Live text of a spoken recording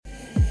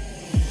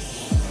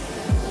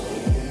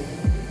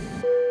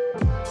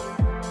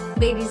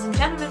Ladies and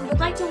gentlemen, would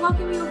like to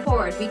welcome you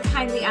aboard. We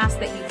kindly ask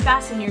that you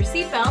fasten your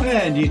seatbelt.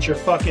 And eat your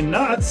fucking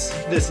nuts.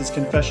 This is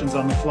Confessions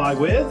on the Fly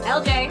with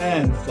LJ.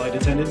 And Flight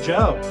Attendant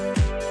Joe.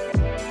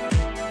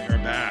 We're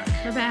back.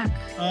 We're back.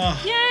 I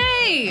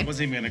Yay!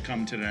 wasn't even going to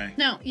come today.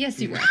 No, yes,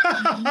 you were.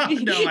 I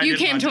you didn't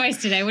came want-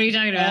 twice today. What are you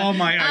talking about? Oh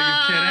my, are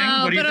you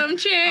kidding? What do you but I'm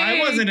cheering. I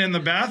wasn't in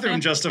the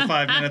bathroom just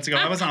 5 minutes ago.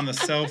 I was on the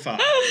sofa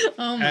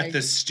Oh my. at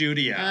the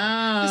studio.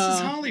 Oh. This is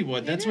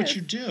Hollywood. That's It what is.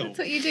 you do. That's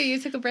what you do. You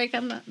took a break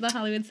on the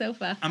Hollywood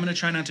sofa. I'm going to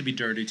try not to be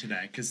dirty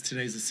today because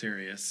today's a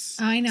serious.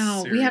 I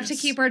know. We have to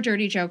serious- keep our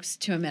dirty jokes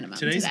to a minimum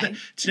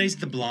Today's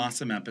the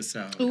Blossom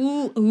episode.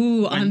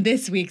 Ooh, on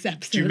this week's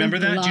episode. Do you remember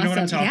that? Do you know what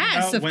I'm talking about?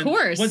 Yes, of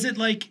course.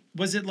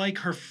 Was it like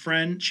her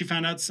friend? She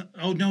found out.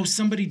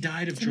 Somebody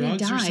died of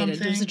drugs or something.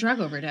 There was a drug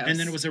overdose. And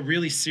then it was a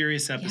really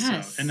serious episode.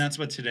 Yes. And that's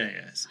what today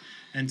is.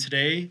 And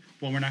today,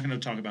 well, we're not going to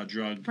talk about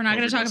drug We're not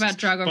going to talk about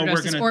drug but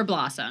overdoses or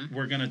Blossom.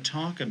 We're going to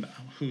talk about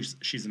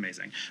she's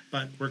amazing.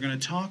 But we're going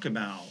to talk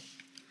about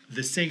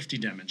the safety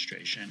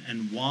demonstration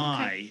and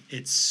why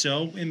it's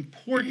so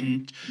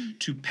important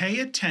to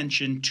pay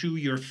attention to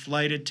your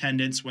flight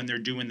attendants when they're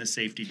doing the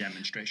safety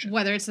demonstration.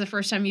 Whether it's the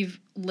first time you've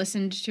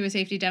listened to a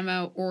safety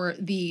demo or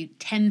the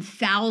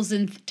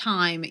 10,000th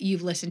time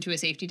you've listened to a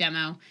safety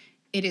demo,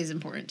 it is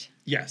important.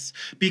 Yes,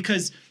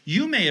 because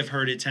you may have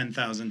heard it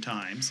 10,000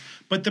 times,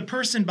 but the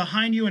person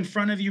behind you, in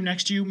front of you,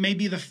 next to you, may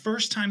be the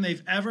first time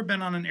they've ever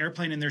been on an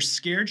airplane and they're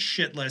scared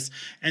shitless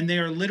and they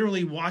are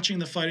literally watching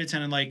the flight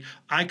attendant like,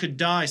 I could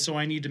die, so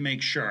I need to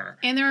make sure.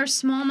 And there are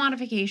small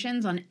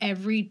modifications on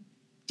every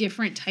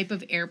different type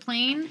of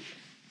airplane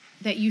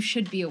that you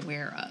should be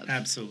aware of.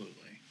 Absolutely.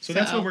 So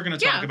that's what we're going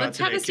to talk about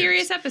today. Let's have a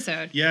serious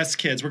episode. Yes,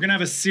 kids. We're going to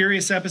have a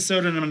serious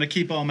episode, and I'm going to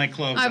keep all my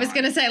clothes on. I was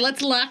going to say,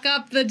 let's lock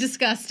up the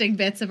disgusting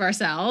bits of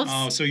ourselves.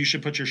 Oh, so you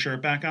should put your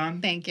shirt back on?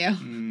 Thank you.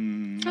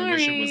 I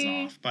wish it was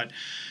off. But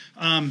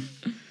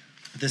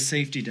the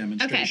safety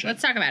demonstration. Okay,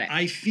 let's talk about it.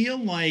 I feel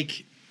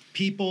like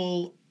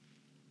people...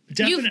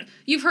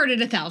 You've heard it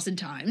 1,000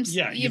 times.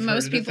 Yeah, you've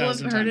most heard it people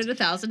have 1,000 heard times. it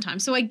 1,000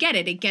 times. So I get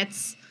it. It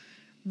gets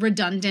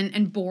redundant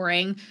and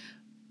boring.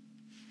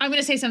 I'm going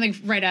to say something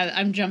right out.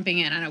 I'm jumping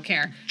in. I don't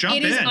care.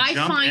 I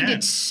find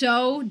it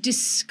so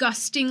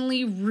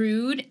disgustingly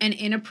rude and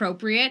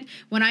inappropriate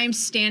when I am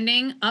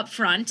standing up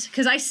front,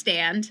 because I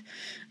stand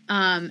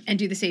and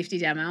do the safety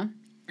demo,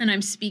 and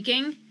I'm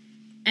speaking,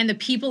 and the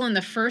people in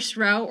the first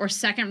row or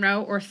second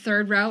row or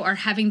third row are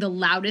having the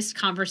loudest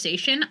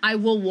conversation. I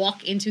will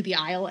walk into the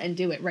aisle and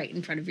do it right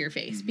in front of your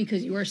face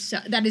because you are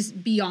that is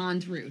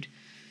beyond rude.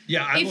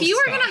 Yeah, If you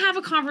are going to have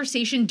a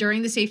conversation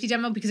during the safety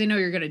demo, because I know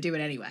you're going to do it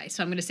anyway,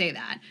 so I'm going to say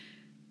that,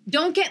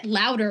 don't get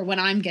louder when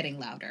I'm getting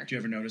louder. Do you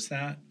ever notice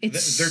that?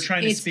 It's- They're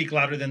trying to it's speak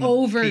louder than the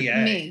Over PA.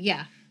 me,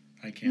 yeah.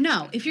 I can't. No,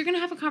 stand it. if you're going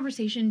to have a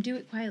conversation, do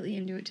it quietly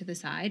and do it to the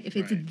side. If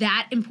it's Right.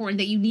 that important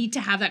that you need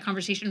to have that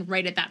conversation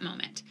right at that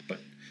moment.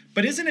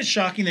 But isn't it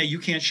shocking that you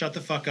can't shut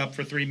the fuck up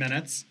for 3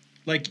 minutes?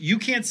 Like, you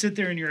can't sit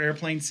there in your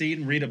airplane seat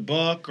and read a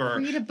book or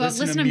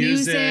listen to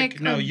music.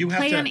 No, or you have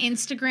play to on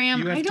Instagram.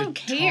 you have I don't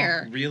to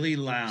care. Talk really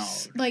loud.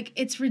 Like,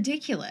 it's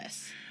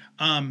ridiculous.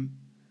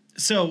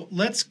 So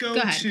let's go,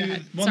 Go ahead. to. Go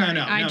ahead. Well, Sorry,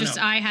 no.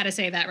 I had to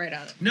say that right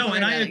out. No, right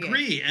and I out of the gate.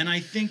 agree. And I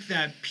think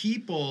that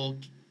people.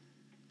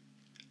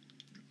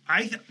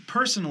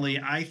 Personally,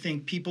 I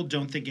think people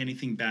don't think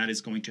anything bad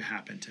is going to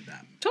happen to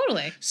them.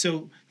 Totally.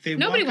 So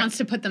Nobody walk wants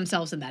to put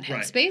themselves in that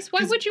Right. headspace. Why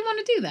 'Cause- would you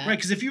want to do that? Right,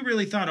 because if you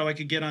really thought, I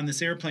could get on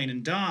this airplane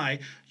and die,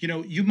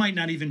 you might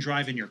not even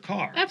drive in your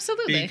car.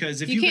 Absolutely.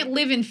 Because if you can't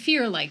live in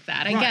fear like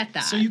that. I Right. get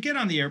that. So you get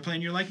on the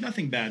airplane, you're like,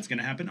 nothing bad's going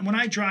to happen. And when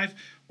I drive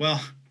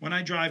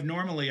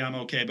normally, I'm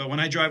okay. But when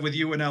I drive with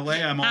you in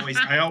LA,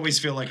 I always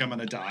feel like I'm going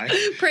to die.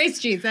 Praise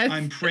Jesus.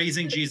 I'm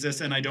praising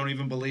Jesus and I don't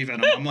even believe in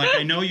him. I'm like,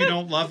 I know you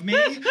don't love me,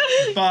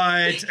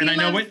 but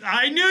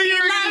I knew you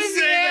were going to loves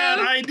say that.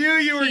 you. I knew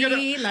you were going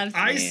He to. loves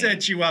I you.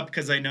 set you up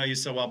because I know you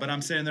so well. But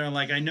I'm sitting there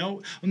like, I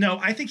know. No,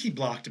 I think he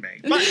blocked me.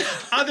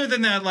 But other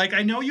than that, like,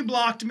 I know you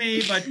blocked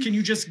me, but can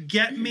you just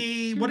get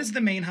me? What is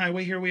the main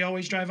highway here we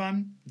always drive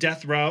on?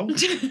 Death Row.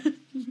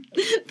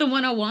 The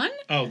 101?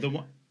 Oh, the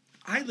one.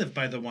 I live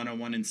by the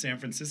 101 in San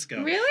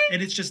Francisco. Really?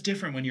 And it's just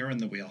different when you're in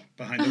the wheel,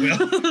 behind the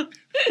wheel.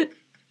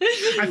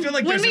 I feel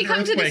like When there's we an come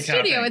to the earthquake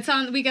studio,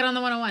 happening. we get on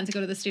the 101 to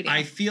go to the studio.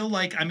 I feel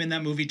like I'm in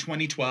that movie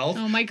 2012.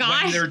 Oh my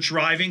gosh. When they're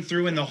driving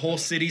through and the whole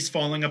city's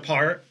falling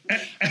apart.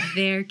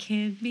 There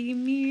can be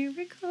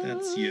miracles.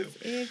 That's you.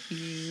 If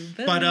you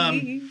believe. But,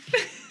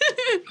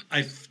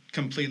 I've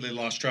completely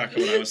lost track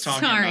of what I was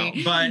talking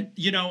Sorry. about.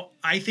 But,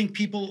 I think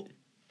people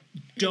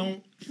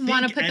don't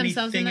Wanna think put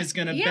themselves in anything that- is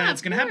going to Yeah,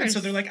 bad's of going to happen. So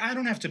course. they're like, I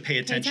don't have to pay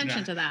attention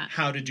to that.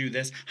 how to do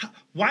this.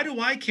 Why do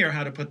I care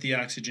how to put the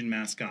oxygen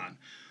mask on?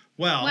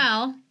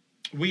 Well,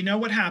 we know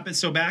what happened.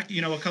 So back,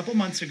 a couple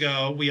months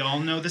ago, we all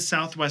know the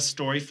Southwest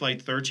story,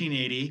 Flight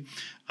 1380,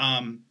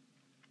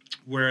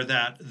 where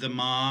the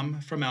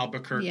mom from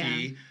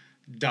Albuquerque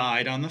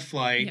died on the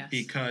flight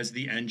because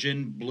the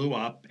engine blew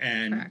up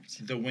and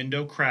the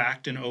window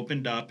cracked and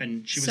opened up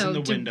and she was in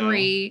the window. So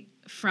debris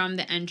from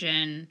the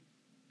engine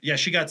Yeah,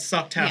 she got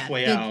sucked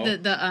halfway out.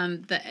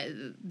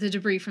 The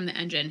debris from the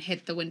engine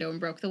hit the window and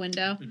broke the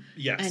window.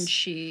 Yes. And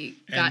she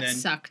got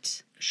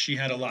sucked. She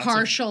had a lot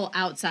partial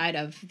outside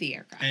of the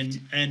aircraft.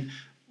 And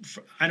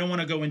I don't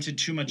want to go into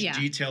too much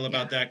detail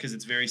about that because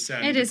it's very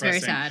sad. It is very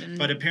sad.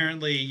 But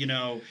apparently,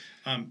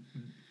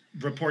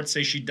 reports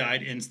say she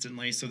died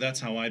instantly, so that's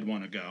how I'd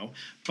want to go.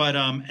 But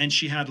and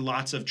she had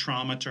lots of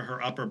trauma to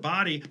her upper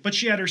body, but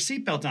she had her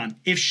seatbelt on.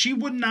 If she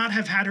would not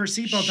have had her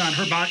seatbelt on,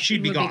 her body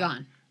she'd be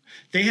gone.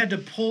 They had to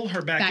pull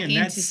her back in.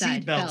 That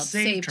seatbelt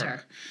saved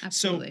her.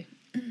 Absolutely.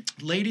 So,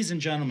 ladies and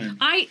gentlemen,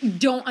 I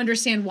don't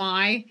understand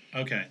why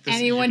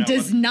anyone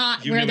does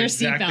not wear their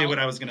exactly what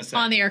I was going to say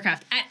on the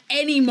aircraft at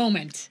any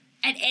moment.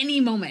 At any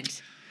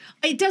moment,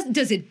 it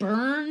does it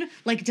burn?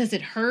 Like, does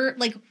it hurt?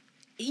 Like,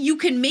 you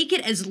can make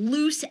it as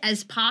loose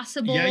as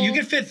possible. Yeah, you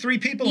can fit 3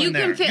 people in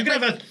there. You can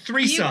have a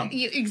threesome.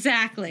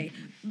 Exactly.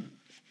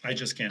 I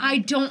just can't. I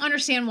don't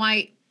understand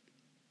why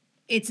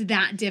it's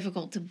that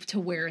difficult to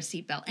wear a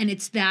seatbelt, and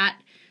it's that.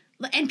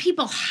 And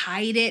people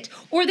hide it,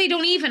 or they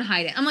don't even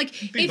hide it. I'm like,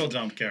 people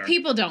don't care.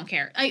 People don't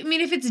care. I mean,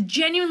 if it's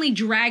genuinely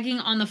dragging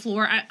on the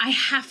floor, I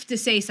have to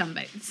say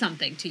something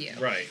to you.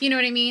 Right. You know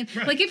what I mean?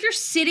 Right. Like, if you're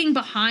sitting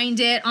behind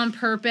it on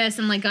purpose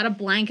and like got a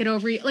blanket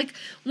over you, like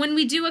when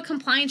we do a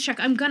compliance check,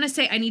 I'm gonna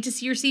say I need to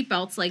see your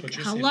seatbelts. Like,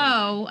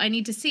 hello, I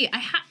need to see. I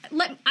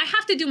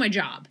have to do my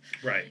job.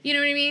 Right. You know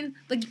what I mean?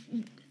 Like,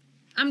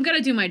 I'm going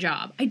to do my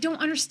job. I don't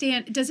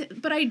understand.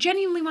 But I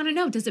genuinely want to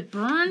know, does it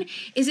burn?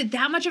 Is it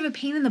that much of a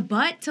pain in the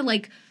butt to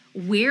like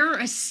wear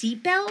a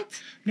seatbelt?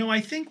 No, I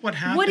think what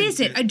happens. What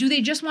is it? Do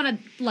they just want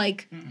to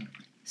like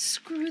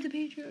screw the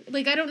Patriot?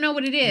 Like, I don't know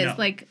what it is. No,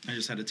 like, I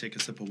just had to take a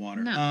sip of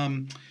water.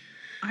 No.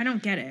 I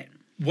don't get it.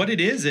 What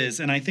it is,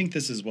 and I think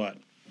this is what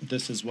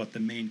the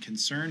main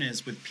concern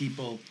is with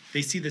people.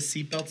 They see the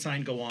seatbelt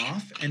sign go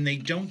off and they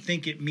don't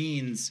think it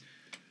means,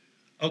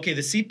 okay,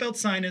 the seatbelt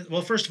sign is,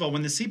 well, first of all,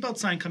 when the seatbelt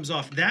sign comes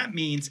off, that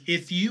means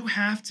if you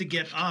have to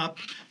get up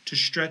to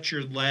stretch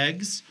your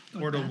legs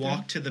or to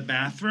walk to the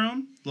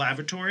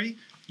lavatory,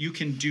 you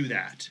can do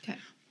that. Okay.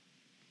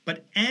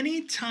 But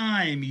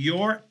anytime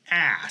your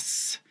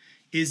ass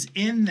is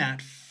in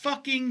that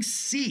fucking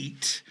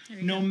seat,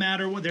 no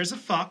matter what, there's a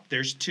fuck,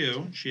 there's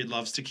 2. She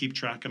loves to keep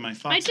track of my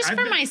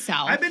fucks.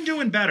 Myself. I've been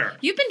doing better.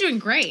 You've been doing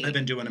great. I've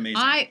been doing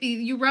amazing.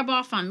 You rub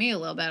off on me a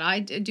little bit.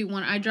 I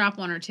drop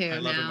 1 or 2. I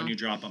love it when you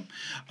drop them.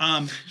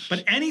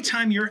 But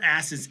anytime your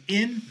ass is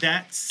in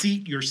that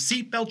seat, your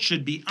seatbelt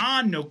should be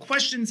on. No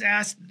questions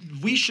asked.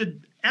 We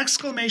should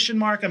exclamation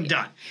mark, I'm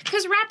done.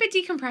 Because rapid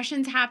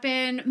decompressions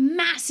happen,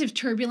 massive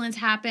turbulence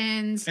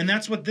happens. And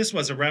that's what this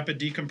was, a rapid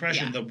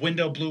decompression. Yeah. The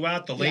window blew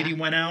out, the lady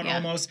went out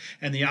almost,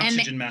 and the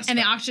oxygen mask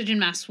the oxygen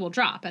masks will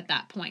drop at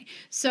that point.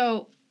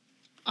 So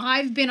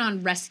I've been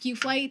on rescue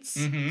flights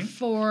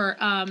for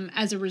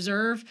as a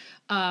reserve.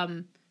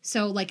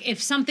 So, like,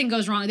 if something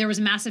goes wrong, there was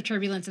massive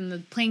turbulence and the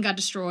plane got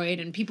destroyed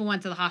and people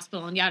went to the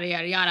hospital and yada,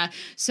 yada, yada.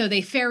 So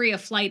they ferry a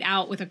flight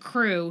out with a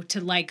crew to,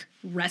 like,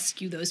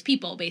 rescue those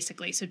people,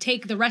 basically. So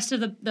take the rest of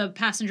the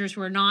passengers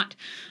who are not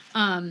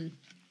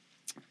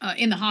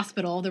in the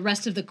hospital, the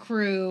rest of the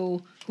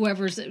crew,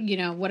 whoever's,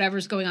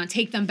 whatever's going on,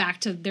 take them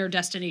back to their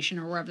destination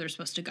or wherever they're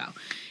supposed to go.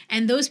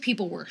 And those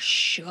people were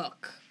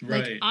shook.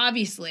 Right. Like,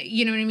 obviously,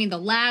 you know what I mean? The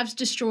lab's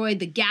destroyed,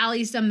 the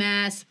galley's a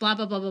mess, blah,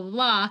 blah, blah, blah,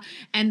 blah.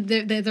 And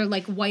they're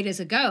like white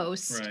as a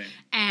ghost. Right.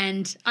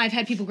 And I've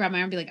had people grab my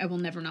arm and be like, I will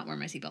never not wear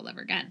my seatbelt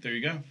ever again. There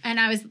you go. And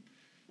I was...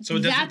 So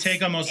does it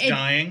take almost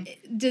dying?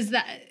 Does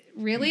that...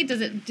 Really? Does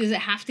it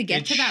have to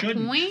get to that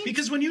point?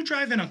 Because when you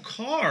drive in a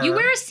car... You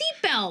wear a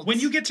seatbelt. When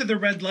you get to the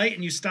red light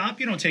and you stop,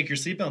 you don't take your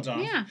seatbelt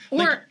off. Yeah.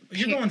 Or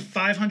you're going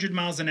 500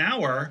 miles an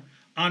hour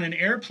on an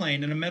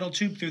airplane in a metal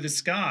tube through the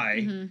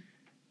sky. Mm-hmm.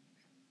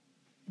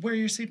 Wear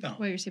your seatbelt.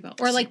 Wear your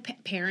seatbelt. Or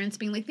like parents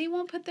being like, they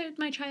won't put the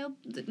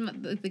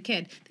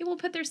kid, they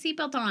won't put their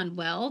seatbelt on.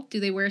 Well,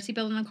 do they wear a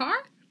seatbelt in a car?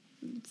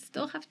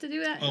 Still have to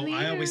do that. Oh,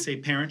 I always say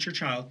parent your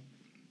child.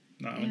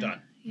 No, I'm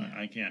done. Yeah.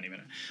 I can't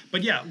even.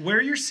 But yeah, wear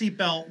your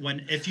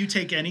seatbelt if you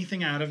take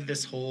anything out of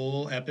this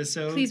whole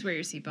episode. Please wear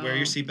your seatbelt. Wear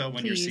your seatbelt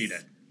when you're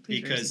seated.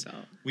 Because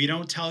we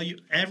don't tell you,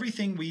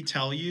 everything we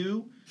tell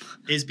you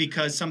is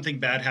because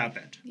something bad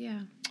happened. Yeah.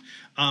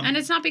 And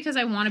it's not because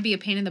I want to be a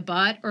pain in the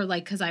butt or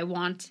like because I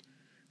want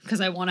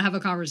to have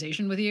a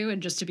conversation with you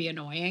and just to be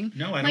annoying.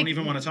 No, I don't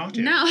even want to talk to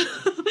you. No.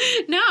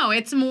 No,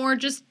 it's more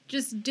just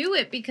do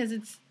it because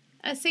it's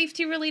a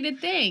safety related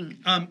thing.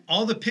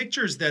 All the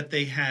pictures that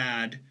they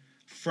had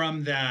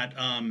from that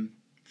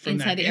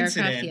Inside the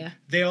incident, aircraft,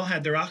 they all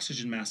had their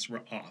oxygen masks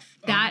off.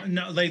 That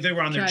they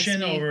were on their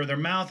chin me. over their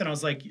mouth, and I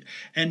was like,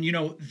 and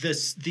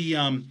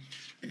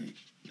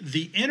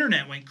the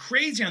internet went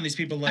crazy on these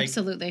people, like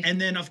absolutely. And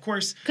then of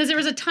course, because there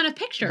was a ton of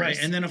pictures, right?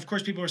 And then of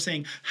course, people were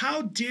saying,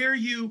 "How dare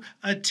you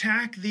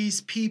attack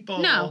these people?"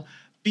 No.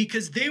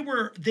 because they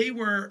were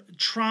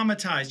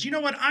traumatized. You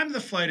know what? I'm the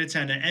flight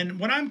attendant,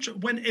 and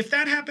if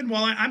that happened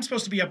while I'm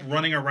supposed to be up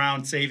running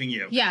around saving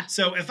you. Yeah.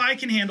 So if I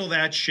can handle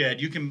that shit,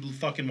 you can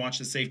fucking watch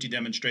the safety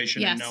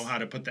demonstration and know how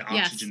to put the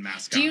oxygen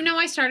mask on. Do you know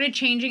I started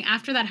changing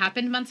after that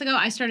happened months ago?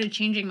 I started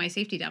changing my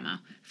safety demo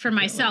for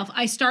myself.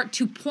 I start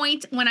to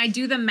point when I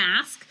do the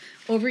mask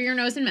over your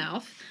nose and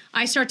mouth.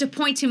 I start to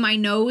point to my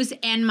nose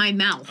and my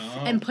mouth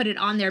and put it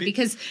on there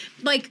because,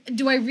 like,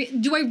 do I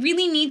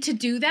really need to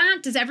do that?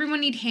 Does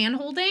everyone need hand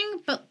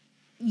holding? But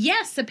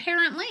yes,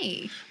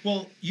 apparently.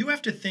 Well, you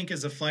have to think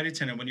as a flight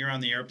attendant when you're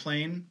on the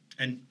airplane,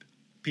 and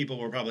people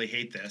will probably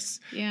hate this,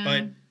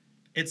 but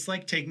it's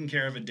like taking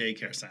care of a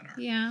daycare center.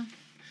 Yeah.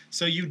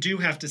 So you do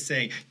have to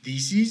say,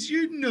 this is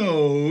your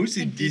nose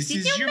and this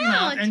is your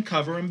mouth, and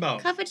cover them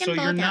both. So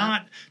you're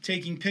not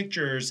taking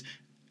pictures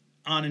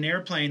on an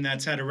airplane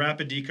that's had a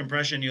rapid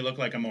decompression. You look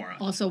like a moron.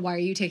 Also, why are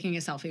you taking a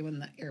selfie when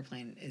the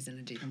airplane is in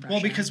a decompression?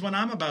 Well, because when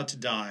I'm about to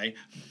die,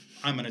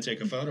 I'm going to take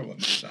a photo of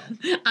myself.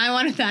 I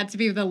wanted that to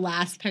be the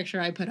last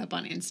picture I put up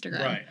on Instagram.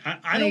 Right.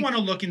 I don't want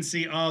to look and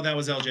see, oh, that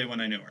was LJ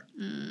when I knew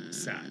her.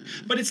 Sad.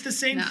 But it's the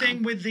same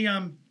thing with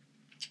the...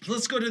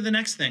 Let's go to the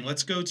next thing.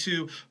 Let's go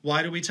to,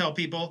 why do we tell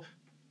people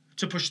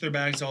to push their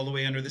bags all the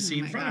way under the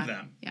seat in front of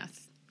them?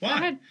 Yes.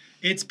 Why?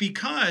 It's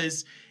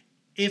because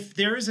if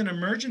there is an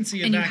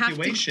emergency evacuation... And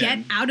you have to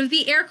get out of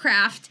the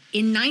aircraft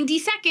in 90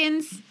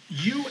 seconds.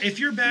 If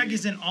your bag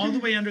isn't all the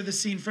way under the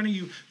seat in front of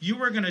you,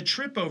 you are going to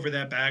trip over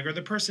that bag, or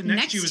the person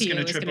next to you is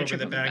going to trip over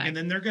the bag, and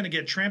then they're going to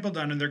get trampled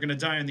on and they're going to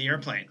die on the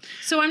airplane.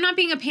 So I'm not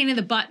being a pain in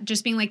the butt,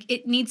 just being like,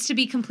 it needs to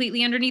be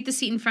completely underneath the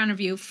seat in front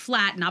of you,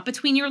 flat, not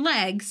between your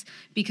legs,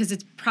 because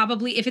it's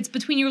probably, if it's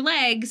between your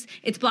legs,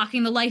 it's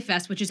blocking the life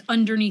vest, which is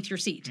underneath your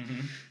seat.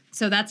 Mm-hmm.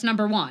 So that's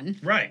number one.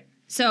 Right.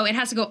 So it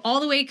has to go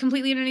all the way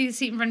completely underneath the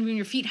seat in front of you, and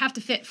your feet have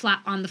to fit flat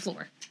on the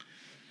floor.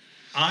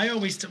 I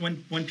always,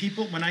 when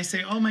I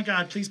say, oh my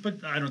God, please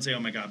put, I don't say, oh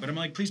my God, but I'm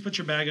like, please put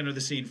your bag under the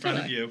seat in front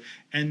of you.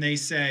 And they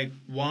say,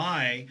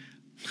 why?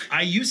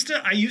 I used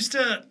to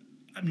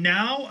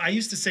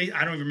say,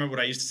 I don't even remember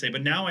what I used to say,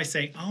 but now I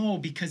say, oh,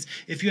 because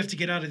if you have to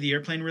get out of the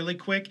airplane really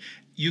quick,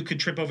 you could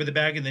trip over the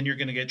bag and then you're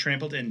going to get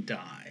trampled and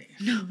die.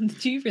 No,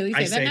 do you really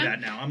say that now? I say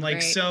that now. I'm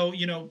like, so,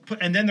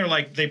 and then they're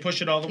like, they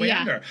push it all the way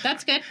under.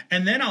 That's good.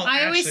 And then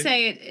I always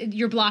say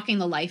you're blocking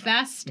the life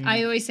vest. Mm-hmm.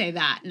 I always say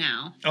that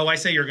now. Oh, I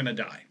say you're going to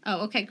die.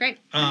 Oh, okay, great.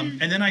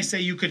 And then I say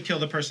you could kill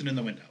the person in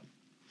the window.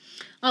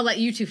 I'll let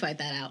you two fight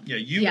that out. Yeah,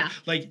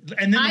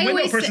 and then the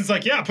window person's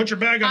like, yeah, put your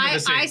bag under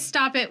the seat. I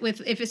stop it with,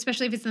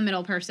 especially if it's the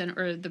middle person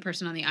or the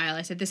person on the aisle.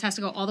 I said, this has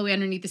to go all the way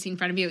underneath the seat in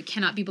front of you. It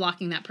cannot be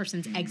blocking that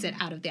person's exit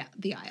out of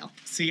the aisle.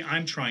 See,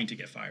 I'm trying to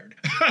get fired.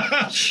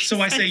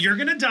 So I say, you're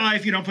going to die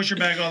if you don't push your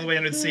bag all the way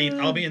under the seat.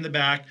 I'll be in the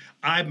back.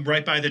 I'm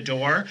right by the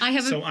door,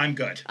 so I'm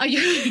good. Oh,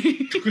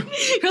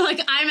 you're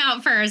like, I'm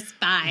out first.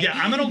 Bye. Yeah,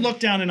 I'm going to look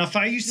down, and if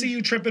I see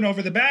you tripping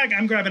over the bag,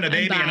 I'm grabbing a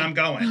baby and I'm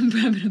going. I'm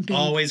grabbing a baby.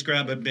 Always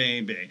grab a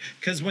baby.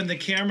 Because when the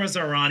cameras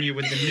are on you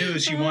with the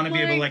news, you want to be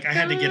able to, I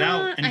had to get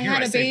out, and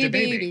I saved a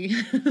baby.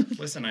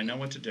 Listen, I know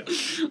what to do.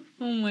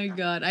 Oh, my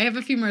God. I have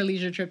a few more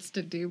leisure trips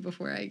to do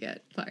before I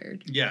get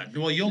fired. Yeah,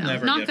 well, you'll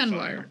never get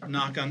fired.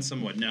 Knock on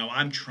some wood. No,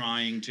 I'm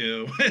trying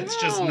to. It's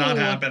just not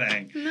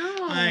happening.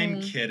 No.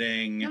 I'm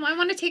kidding. No, I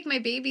want to take my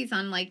babies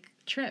on,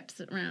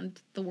 trips around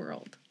the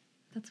world.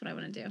 That's what I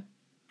want to do.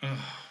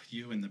 Oh,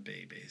 you and the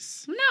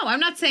babies. No, I'm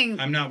not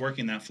saying... I'm not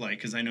working that flight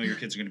because I know your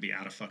kids are going to be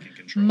out of fucking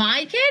control.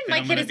 My kid?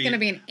 My kid is going to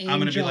be an angel. I'm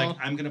going to be like,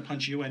 I'm going to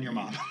punch you and your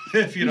mom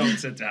if you don't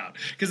sit down.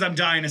 Because I'm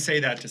dying to say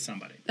that to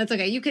somebody. That's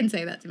okay. You can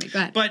say that to me. Go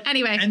ahead. But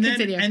anyway,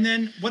 continue. And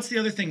then what's the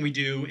other thing we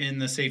do in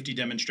the safety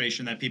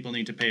demonstration that people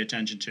need to pay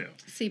attention to?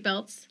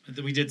 Seatbelts.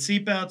 We did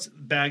seatbelts,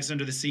 bags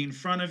under the seat in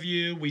front of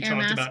you. We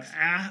talked about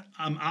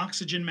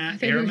oxygen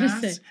masks, air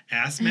masks,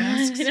 ass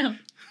masks. I know.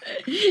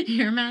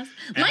 Air masks.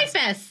 Life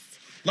vests.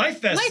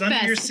 Life vests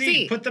under your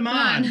seat. Put them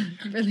on.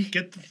 Really?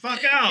 Get the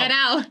fuck out. Get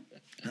out.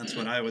 That's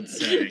what I would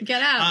say.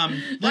 Get out.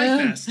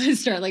 Life vests. I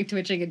start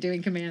twitching and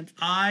doing commands.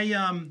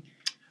 I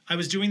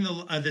was doing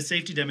the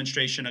safety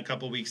demonstration a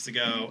couple weeks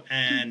ago,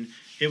 and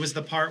it was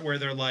the part where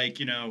they're like,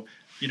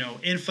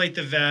 inflate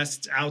the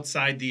vest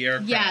outside the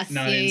aircraft. Yes,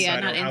 not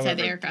inside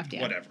the aircraft.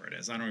 Yeah. Whatever it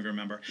is, I don't even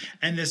remember.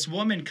 And this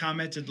woman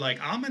commented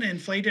I'm going to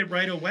inflate it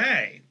right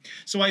away.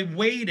 So I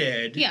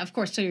waited. Yeah, of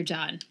course, till you're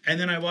done. And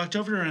then I walked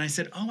over to her and I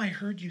said, oh, I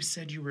heard you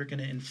said you were going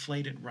to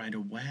inflate it right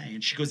away.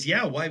 And she goes,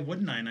 yeah, why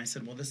wouldn't I? And I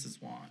said, well, this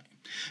is why.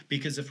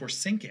 Because if we're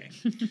sinking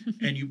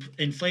and you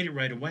inflate it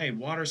right away,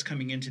 water's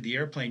coming into the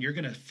airplane, you're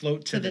going to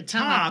float to the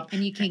top.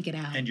 And you can't get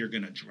out. And you're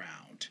going to drown.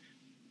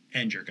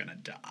 And you're going to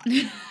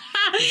die.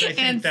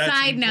 And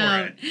side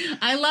note,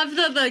 I love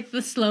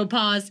the slow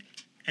pause.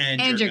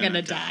 And you're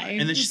gonna die.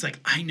 And then she's like,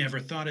 I never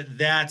thought it.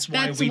 That's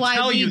why we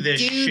tell you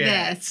this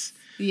shit.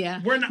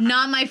 Yeah. We're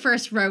not my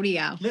first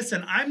rodeo.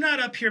 Listen, I'm not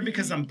up here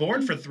because I'm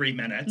bored for 3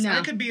 minutes. No.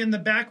 I could be in the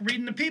back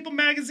reading the People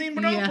magazine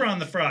with Oprah on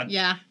the front.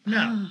 Yeah.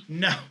 No.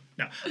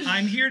 No,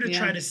 I'm here to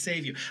try to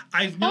save you.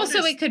 I've noticed...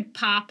 Also, it could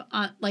pop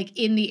like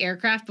in the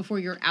aircraft before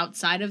you're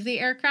outside of the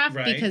aircraft,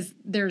 because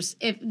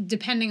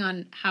depending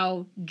on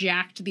how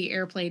jacked the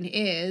airplane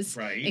is,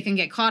 it can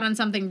get caught on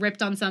something,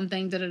 ripped on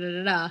something,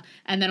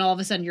 and then all of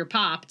a sudden you're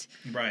popped,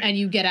 and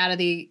you get out of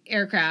the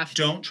aircraft.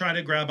 Don't try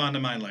to grab onto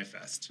my life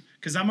vest.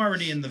 Because I'm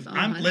already in the...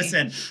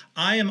 listen,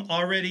 I am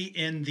already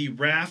in the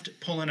raft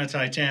pulling a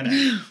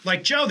Titanic.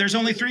 Like, Joe, there's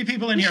only 3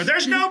 people in here.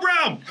 There's no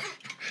room!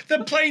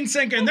 The plane's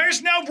sinking.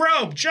 There's no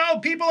room. Joe,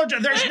 people are...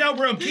 There's no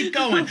room. Keep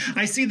going.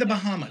 I see the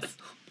Bahamas.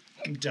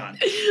 I'm done.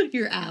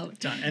 You're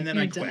out. Done. And then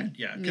I quit. Done.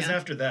 Yeah, because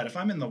after that, if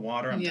I'm in the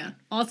water, I'm done.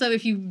 Also,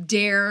 if you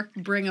dare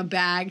bring a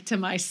bag to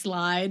my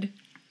slide...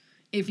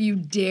 If you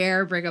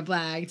dare bring a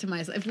bag to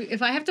my...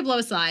 If I have to blow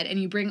a slide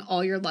and you bring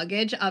all your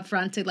luggage up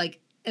front to, like...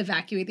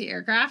 evacuate the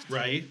aircraft,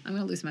 I'm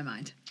gonna lose my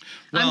mind.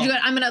 Well,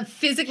 I'm gonna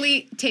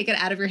physically take it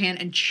out of your hand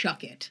and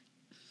chuck it.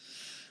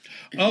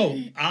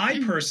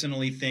 I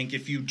personally think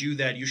if you do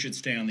that, you should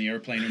stay on the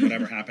airplane, and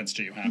whatever happens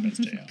to you happens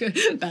to you.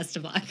 Good. Best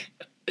of luck.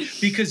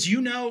 Because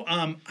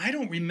I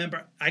don't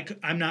remember.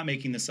 I'm not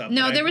making this up.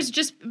 No, there was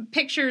just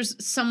pictures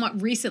somewhat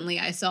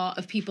recently I saw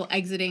of people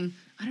exiting.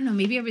 I don't know.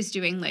 Maybe I was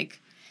doing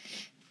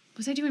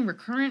was I doing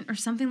recurrent or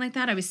something like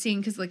that? I was seeing,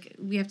 because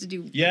we have to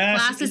do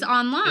classes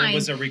online. It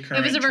was a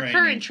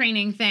recurrent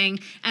training thing.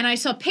 And I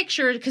saw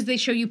pictures, because they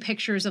show you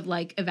pictures of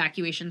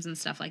evacuations and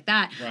stuff like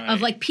that. Right.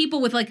 Of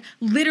people with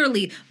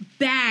literally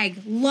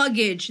bag,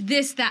 luggage,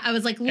 this, that. I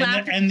was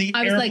laughing.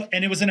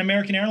 And it was an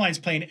American Airlines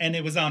plane, and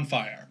it was on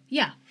fire.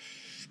 Yeah.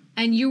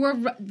 And you were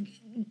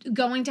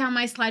going down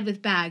my slide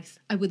with bags.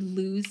 I would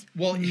lose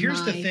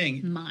here's the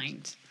thing.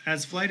 Mind.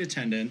 As flight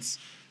attendants,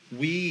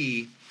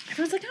 everyone's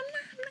like, I'm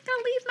not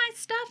gonna leave my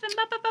stuff and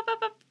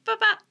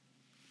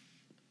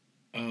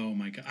Oh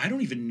my God! I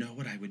don't even know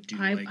what I would do.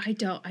 I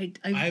don't.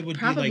 I would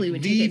probably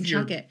would take it and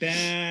chuck it.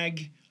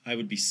 Bag. I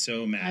would be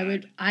so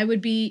mad. I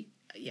would be.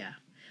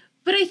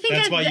 But I think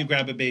that's why you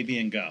grab a baby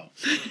and go,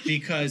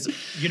 because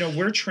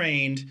we're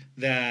trained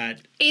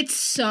that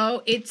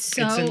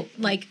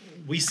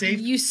we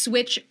save. You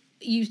switch.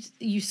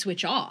 You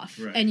switch off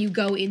and you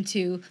go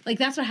into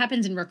that's what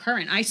happens in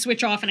recurrent. I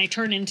switch off and I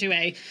turn into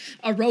a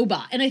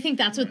robot, and I think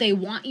that's what they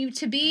want you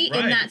to be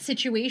in that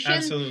situation.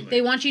 Absolutely.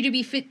 They want you to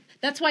be fit.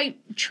 That's why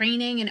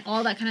training and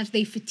all that kind of,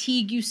 they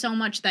fatigue you so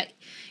much that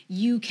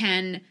you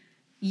can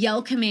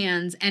yell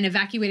commands and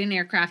evacuate an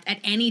aircraft at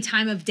any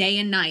time of day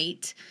and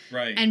night,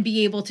 and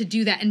be able to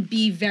do that and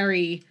be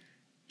very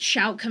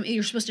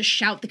you're supposed to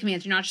shout the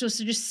commands. You're not supposed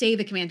to just say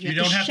the commands. You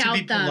have to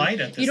shout them. Polite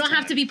at this you don't time.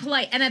 have to be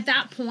polite. And at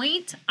that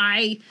point,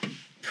 I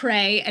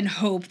pray and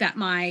hope that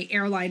my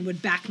airline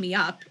would back me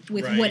up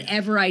with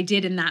whatever I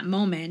did in that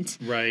moment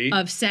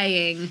of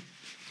saying,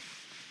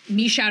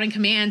 me shouting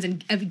commands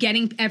and of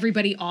getting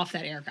everybody off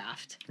that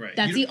aircraft. Right.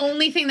 That's the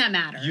only thing that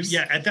matters.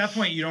 At that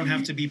point, you don't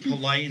have to be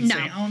polite and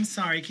say, "Oh, I'm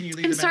sorry, can you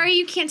leave the bag?" I'm sorry,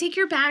 you can't take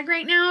your bag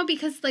right now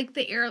because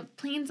the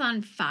airplane's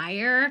on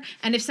fire.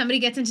 And if somebody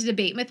gets into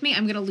debate with me,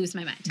 I'm going to lose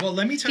my mind. Well,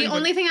 let me tell you. The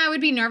only thing I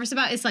would be nervous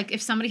about is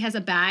if somebody has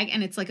a bag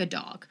and it's a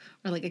dog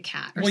or a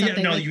cat or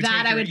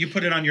something you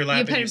put it on your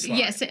lap and you slide.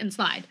 Yeah, sit and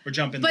slide. Or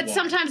jump in the water. But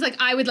sometimes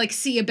I would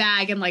see a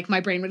bag and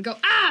my brain would go,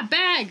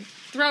 bag.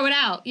 Throw it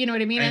out, you know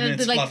what I mean? And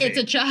it's it's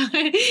a child,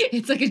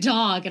 it's like a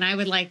dog, and I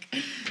would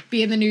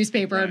be in the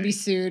newspaper and be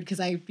sued because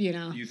I,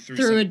 you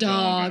threw a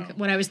dog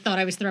when I thought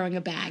I was throwing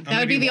a bag. That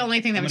would be the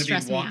only thing that would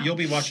stress me out. You'll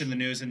be watching the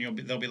news and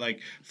they'll be like,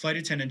 flight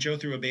attendant Joe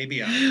threw a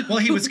baby out. Well,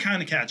 he was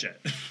kind of catch it.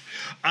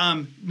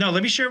 No,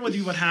 let me share with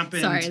you what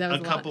happened a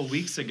couple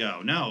weeks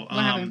ago. No,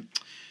 what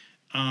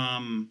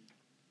happened?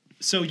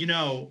 So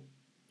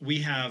we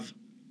have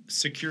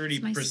security.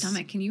 It's my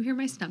stomach. Can you hear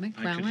my stomach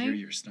growling? I could hear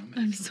your stomach.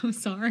 I'm so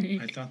sorry.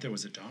 I thought there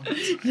was a dog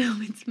outside. No,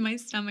 it's my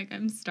stomach.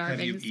 I'm starving.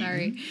 Have you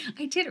sorry. Eaten?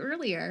 I did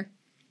earlier.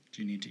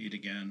 Do you need to eat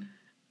again?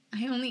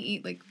 I only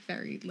eat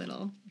very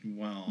little.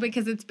 Well,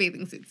 because it's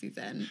bathing suit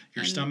season.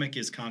 Your stomach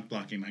is cock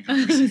blocking my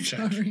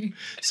conversation. Sorry.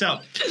 So,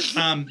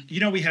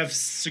 we have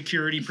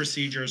security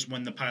procedures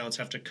when the pilots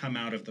have to come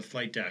out of the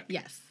flight deck.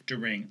 Yes.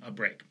 During a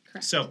break.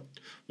 Correct. So,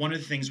 one of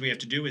the things we have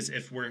to do is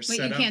if we're set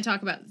up. Wait, you can't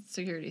talk about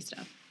security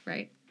stuff,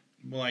 right?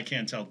 Well, I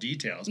can't tell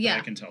details, but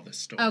I can tell this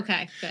story.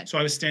 Okay, good. So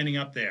I was standing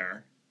up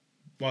there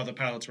while the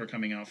pilots were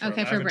coming out for a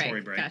lavatory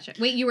break. Gotcha.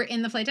 Wait, you were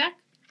in the flight deck?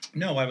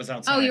 No, I was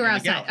outside. Oh, you were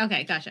outside.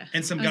 Okay, gotcha.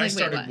 And some guy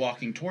started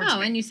walking towards me.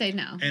 Oh, and you said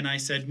no. And I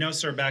said, "No,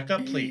 sir, back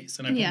up, please."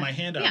 And I put my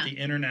hand out, the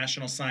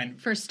international sign.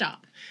 For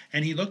stop.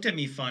 And he looked at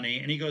me funny,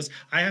 and he goes,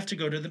 "I have to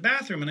go to the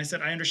bathroom." And I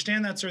said, "I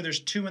understand that, sir.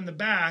 There's 2 in the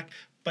back,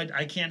 but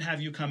I can't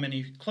have you come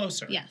any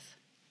closer." Yes.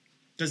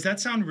 Does that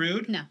sound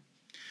rude? No.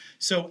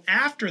 So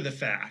after the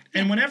fact,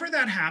 and whenever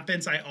that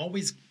happens, I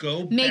always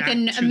go make a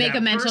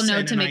mental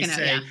note to make a note.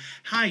 Say,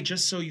 "Hi,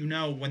 just so you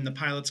know, when the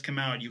pilots come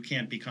out, you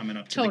can't be coming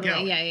up to the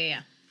galley."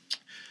 Yeah.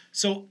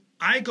 So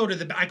I go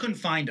to I couldn't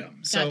find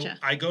him. So gotcha.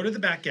 I go to the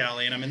back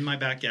alley, and I'm in my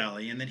back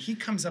alley, and then he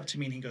comes up to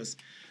me and he goes,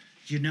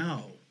 "You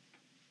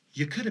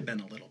could have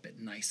been a little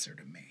bit nicer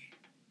to me."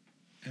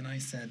 And I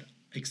said,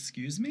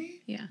 "Excuse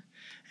me?" Yeah.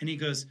 And he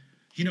goes,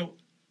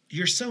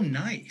 you're so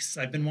nice.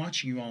 I've been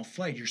watching you all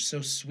flight. You're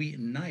so sweet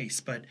and nice.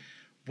 But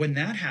when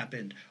that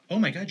happened, oh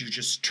my God, you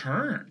just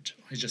turned.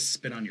 I just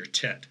spit on your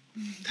tit.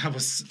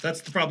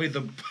 That's probably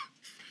the...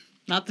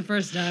 Not the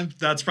first time.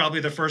 That's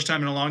probably the first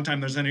time in a long time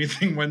there's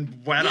anything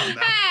went wet on them.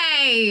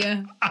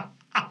 Hey!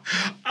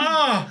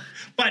 Oh,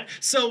 but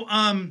so,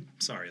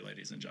 sorry,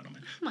 ladies and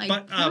gentlemen. Oh my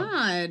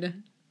God.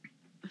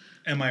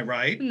 Am I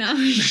right? No,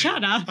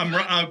 shut up. I'm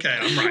right.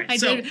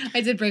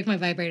 I did break my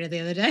vibrator the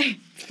other day.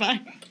 It's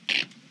fine.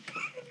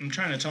 I'm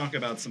trying to talk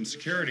about some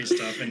security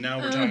stuff, and now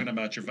we're talking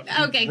about your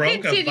okay,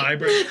 broke continue. a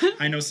vibrator.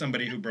 I know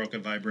somebody who broke a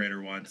vibrator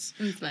once.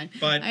 It's fine.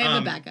 But I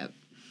have a backup.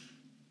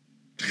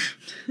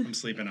 I'm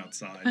sleeping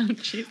outside. Oh,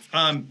 jeez.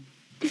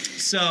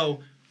 So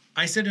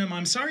I said to him,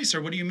 "I'm sorry,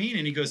 sir. What do you mean?"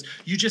 And he goes,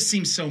 "You just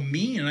seem so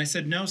mean." And I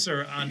said, "No,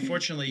 sir.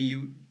 Unfortunately,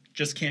 you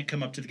just can't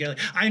come up to the galley.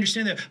 I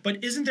understand that,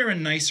 but isn't there a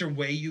nicer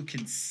way you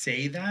can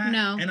say that?"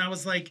 No. And I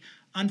was like,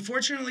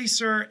 "Unfortunately,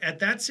 sir, at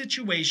that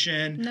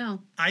situation,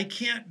 no, I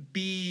can't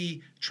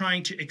be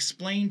trying to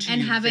explain to you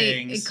and have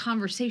things. a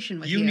conversation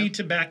with you. You need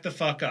to back the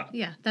fuck up."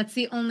 Yeah, that's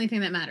the only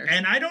thing that matters.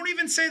 And I don't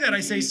even say that.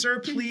 I say, "Sir,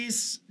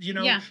 please,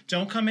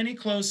 don't come any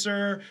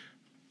closer.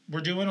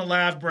 We're doing a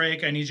lav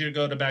break. I need you to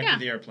go back to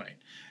the airplane."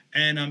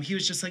 And he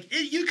was just like,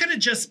 "You could have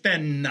just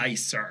been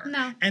nicer."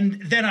 No.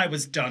 And then I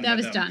was done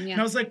with him. done, yeah.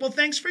 And I was like, "Well,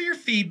 thanks for your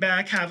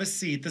feedback. Have a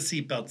seat. The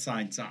seatbelt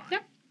sign's on."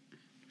 Yep.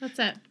 That's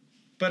it.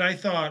 But I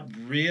thought,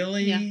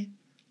 really? Yeah.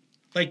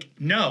 Like,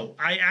 no,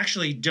 I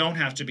actually don't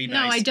have to be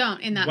nice. No, I don't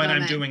in that when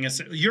moment. I'm doing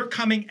you're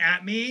coming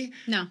at me.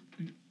 No.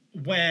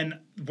 When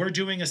we're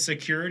doing a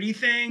security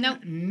thing.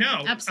 Nope.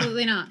 No.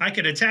 Absolutely not. I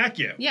could attack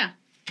you. Yeah.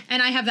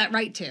 And I have that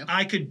right to.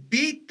 I could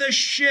beat the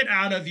shit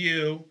out of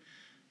you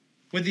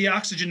with the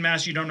oxygen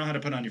mask you don't know how to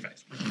put on your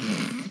face.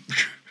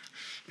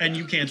 And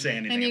you can't say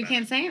anything. And you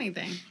can't say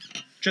anything.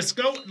 Just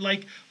go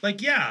and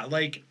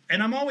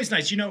I'm always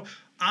nice.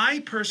 I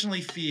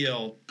personally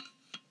feel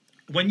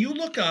when you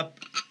look up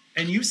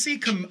and you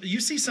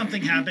see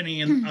something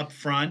happening up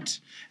front,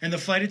 and the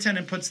flight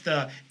attendant puts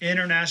the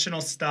international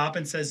stop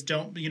and says,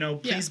 "Don't,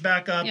 please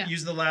back up,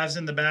 use the lavs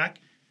in the back."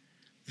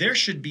 There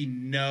should be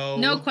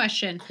no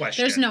question.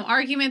 There's no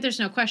argument. There's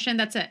no question.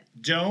 That's it.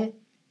 Don't.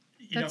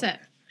 That's it.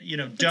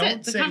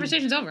 Don't the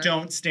conversation's over.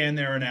 Don't stand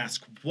there and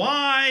ask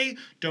why.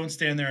 Don't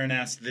stand there and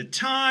ask the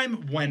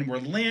time, when we're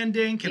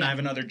landing. Can I have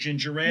another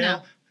ginger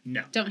ale?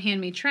 No. Don't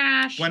hand me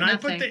trash. When nothing. I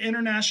put the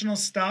international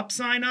stop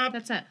sign up,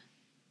 that's it.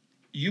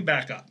 You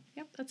back up.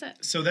 Yep, that's it.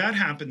 So that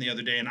happened the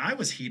other day, and I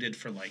was heated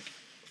for like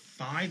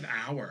 5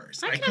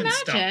 hours. I couldn't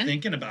stop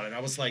thinking about it. I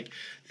was like,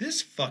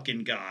 this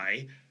fucking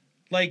guy,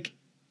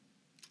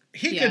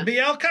 he could be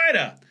Al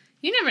Qaeda.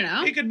 You never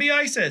know. He could be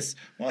ISIS.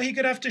 Well, he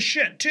could have to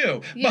shit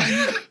too.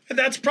 Yeah. But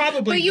that's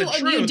probably the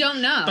truth. But you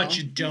don't know. But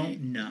you don't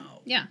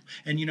know. Yeah.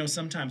 And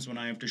sometimes when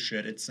I have to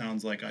shit, it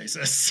sounds like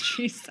ISIS.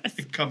 Jesus.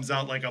 It comes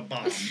out like a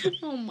bomb.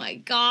 Oh my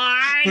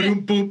God. Boom,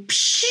 boom,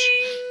 psh.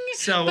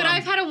 So, but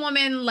I've had a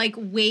woman not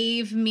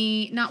wave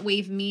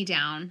me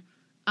down.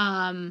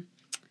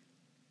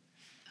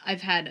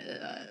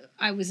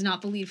 I was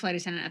not the lead flight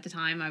attendant at the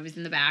time. I was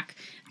in the back.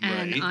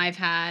 And right. I've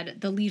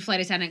had the lead flight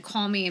attendant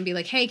call me and be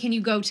like, "Hey, can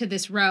you go to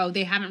this row?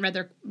 They haven't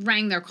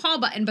rang their call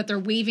button, but they're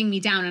waving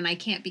me down and I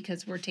can't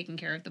because we're taking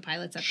care of the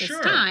pilots at this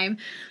time."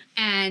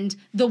 And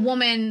the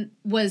woman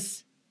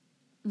was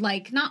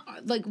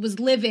was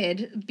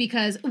livid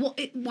because,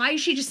 why is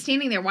she just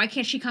standing there? Why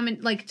can't she come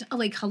in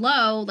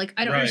hello?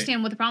 I don't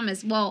understand what the problem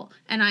is. Well,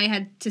 and I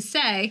had to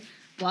say,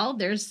 well,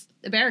 there's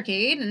a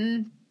barricade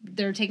and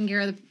they're taking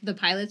care of the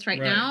pilots right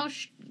now.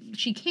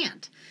 She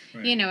can't.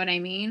 Right. You know what I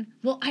mean?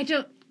 Well, I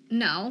don't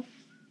know.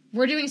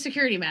 We're doing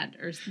security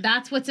matters.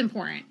 That's what's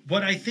important.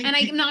 What I think, and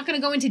I'm not going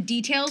to go into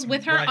details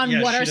with her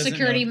on what our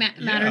security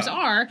matters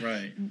are.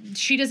 Right.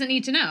 She doesn't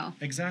need to know.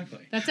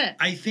 Exactly. That's it.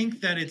 I think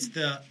that it's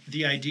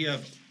the idea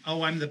of,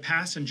 I'm the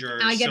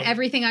passenger. I get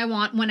everything I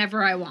want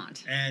whenever I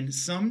want. And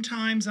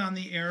sometimes on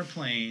the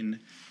airplane,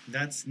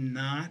 that's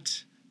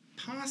not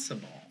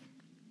possible.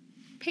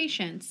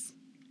 Patience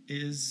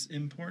is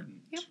important.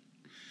 Yep.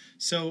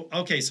 So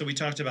we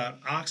talked about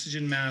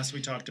oxygen masks.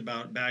 We talked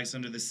about bags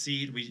under the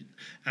seat. We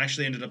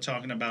actually ended up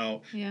talking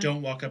about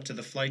don't walk up to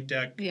the flight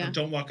deck. Yeah.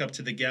 Don't walk up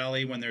to the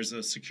galley when there's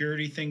a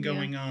security thing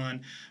going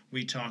on.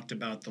 We talked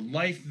about the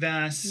life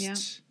vest. Yeah.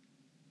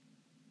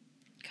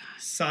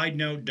 Side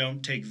note,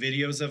 don't take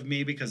videos of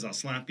me because I'll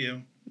slap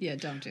you. Yeah,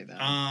 don't do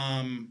that.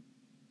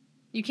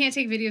 You can't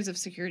take videos of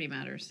security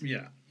matters.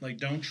 Yeah,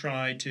 don't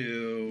try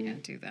to.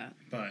 Can't do that.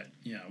 But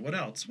what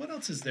else? What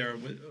else is there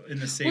in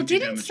the safety? Well,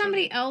 didn't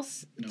somebody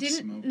else?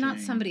 Not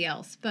somebody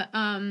else, but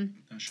that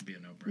should be a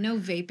no-brainer. No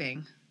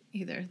vaping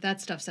either.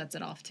 That stuff sets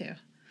it off too.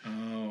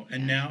 Oh,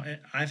 and now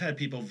I've had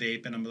people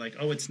vape, and I'm like,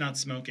 oh, it's not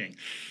smoking.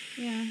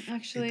 Yeah,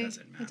 actually,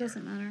 it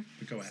doesn't matter.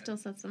 But go ahead. Still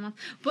sets them off.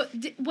 But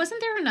wasn't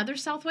there another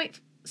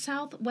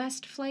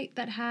Southwest flight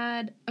that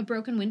had a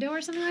broken window or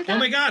something like that? Oh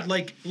my God!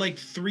 Like 2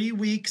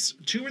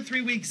 or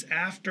 3 weeks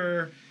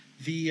after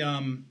the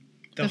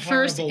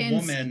horrible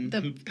woman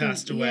who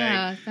passed away.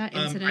 Yeah, that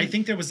incident. I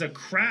think there was a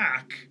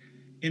crack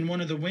in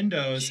one of the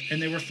windows,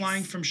 and they were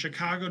flying from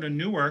Chicago to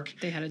Newark.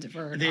 They had to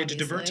divert. They had to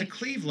divert to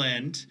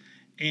Cleveland,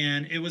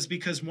 and it was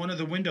because one of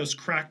the windows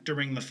cracked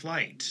during the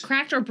flight.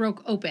 Cracked or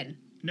broke open?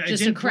 No, it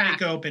didn't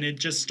break open. It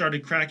just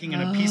started cracking,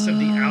 and a piece of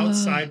the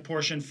outside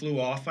portion flew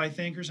off, I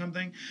think, or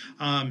something.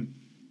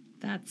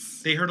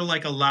 They heard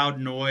a loud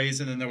noise,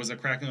 and then there was a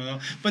crack.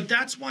 But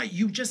that's why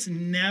you just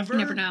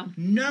never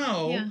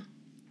know. Yeah.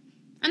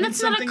 And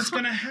that's something's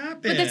going to happen.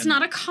 But that's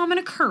not a common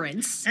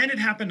occurrence. And it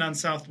happened on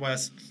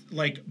Southwest,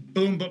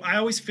 boom, boom. I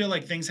always feel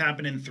like things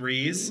happen in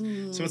threes.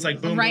 Ooh. So it's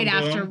like boom, right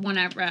boom, after boom. One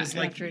after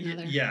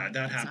another. Yeah, that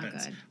that's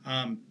happens.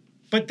 Not good.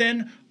 But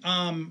then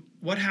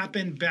what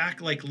happened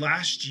back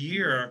last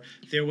year,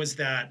 there was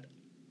that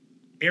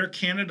Air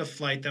Canada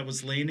flight that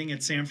was landing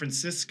at San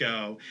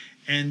Francisco,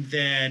 and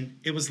then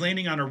it was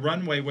landing on a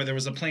runway where there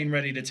was a plane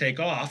ready to take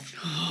off,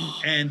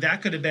 and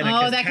that could have been a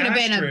catastrophe. That could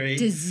have been a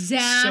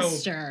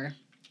disaster.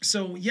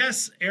 So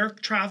yes, air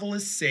travel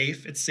is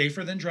safe. It's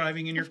safer than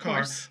driving in your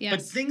car. Yes.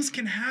 But things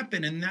can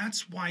happen, and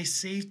that's why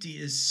safety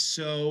is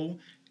so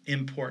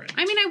important.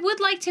 I mean, I would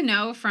like to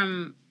know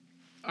from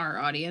our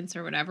audience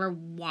or whatever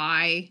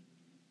why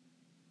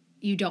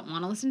you don't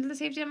want to listen to the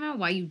safety demo,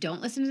 why you don't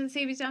listen to the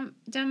safety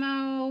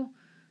demo,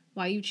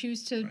 why you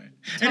choose to talk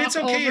and it's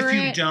okay over if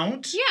you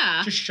don't.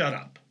 Yeah. Just shut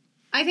up.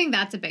 I think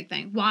that's a big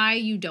thing. Why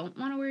you don't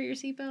want to wear your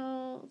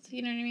seatbelt.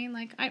 You know what I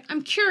mean?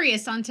 I'm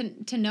curious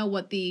to know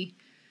what the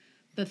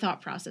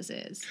thought process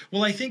is.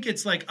 Well, I think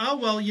it's I've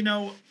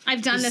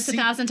done this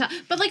 1,000 times.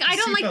 But I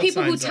don't like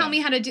people who tell me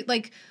how to do,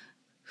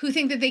 who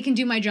think that they can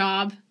do my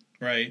job.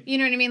 Right. You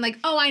know what I mean?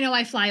 Oh, I know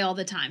I fly all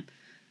the time.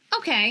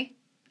 Okay.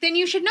 Then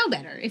you should know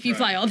better if you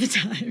fly all the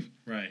time.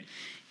 Right.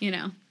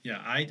 Yeah,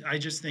 I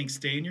just think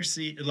stay in your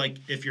seat.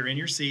 If you're in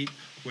your seat,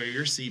 wear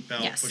your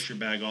seatbelt. Yes. Push your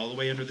bag all the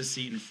way under the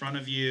seat in front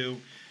of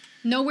you.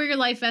 Know where your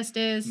life vest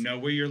is. Know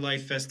where your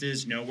life vest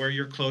is. Know where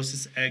your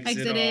closest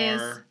exit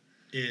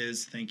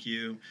is. Thank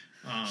you.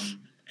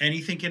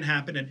 Anything can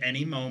happen at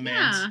any moment.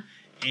 Yeah.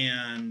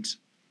 And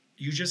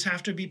you just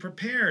have to be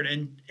prepared.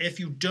 And if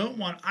you don't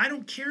want, I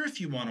don't care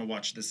if you want to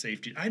watch the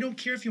safety. I don't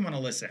care if you want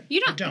to listen. You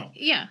don't. Don't.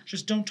 Yeah.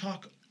 Just don't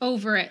talk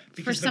over it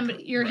for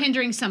somebody. You're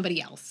hindering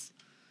somebody else.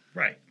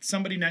 Right.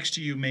 Somebody next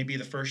to you may be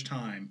the first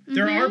time. Mm-hmm.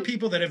 There are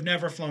people that have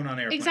never flown on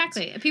airplanes.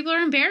 Exactly. People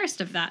are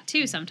embarrassed of that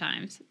too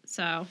sometimes.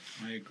 So.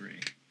 I agree.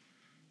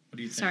 What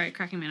do you think? Sorry,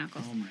 cracking my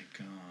knuckles. Oh my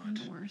God. I'm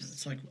the worst.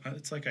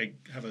 It's like I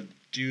have a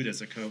dude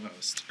as a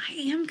co-host. I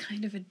am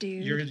kind of a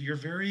dude. You're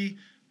very,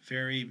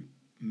 very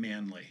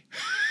manly.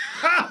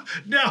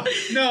 No,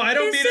 I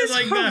don't mean it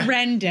like that.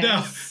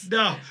 Horrendous.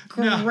 No.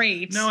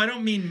 Great. No, I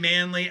don't mean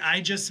manly.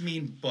 I just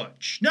mean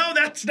butch. No,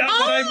 that's not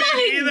what I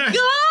meant either. Oh my God.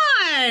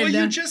 Well,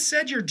 you just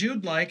said you're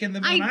dude-like, and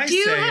then when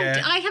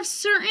I have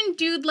certain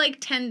dude-like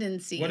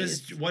tendencies. What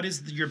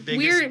is your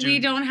biggest dude? We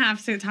don't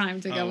have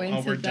time to go into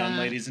that. Oh, we're done,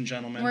 ladies and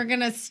gentlemen. We're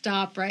gonna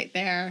stop right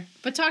there.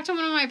 But talk to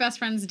one of my best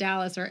friends,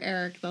 Dallas or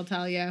Eric. They'll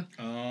tell you.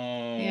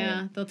 Oh.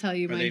 Yeah, they'll tell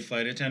you. Are they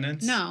flight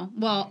attendants? No.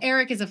 Well,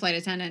 Eric is a flight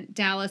attendant.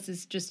 Dallas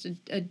is just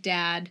a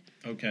dad.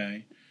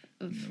 Okay.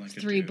 Of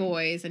 3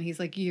 boys, and he's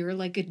like, you're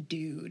like a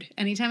dude.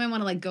 Anytime I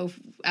want to go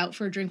out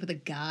for a drink with a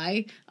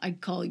guy, I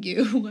call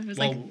you. I was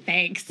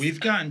thanks. We've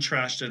gotten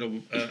trashed at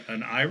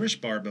an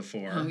Irish bar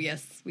before. Oh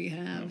yes, we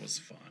have. That was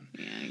fun.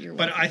 Yeah, you're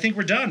welcome. But I think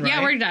we're done, right?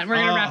 Yeah, we're done. We're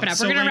gonna wrap it up.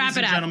 We're gonna wrap it up.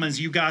 Ladies and gentlemen,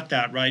 you got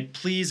that right.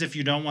 Please, if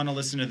you don't want to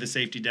listen to the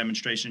safety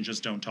demonstration,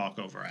 just don't talk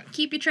over it.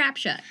 Keep your trap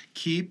shut.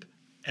 Keep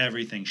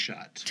everything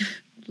shut.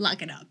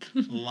 Lock it up.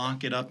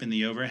 Lock it up in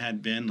the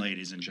overhead bin,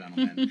 ladies and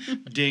gentlemen.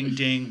 Ding,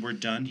 ding. We're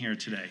done here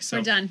today. So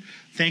we're done.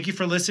 Thank you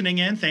for listening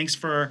in. Thanks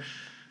for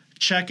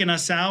checking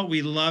us out.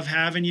 We love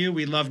having you.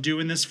 We love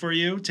doing this for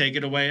you. Take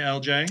it away,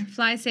 LJ.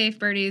 Fly safe,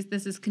 birdies.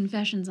 This is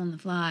Confessions on the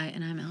Fly,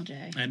 and I'm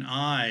LJ. And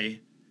I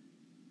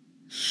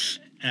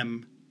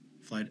am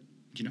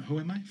who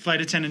am I? Flight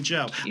Attendant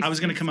Joe. I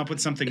was going to come up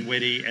with something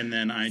witty, and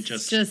then I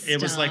just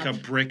it was like a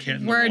brick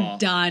hitting the wall. We're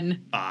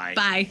done. Bye.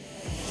 Bye.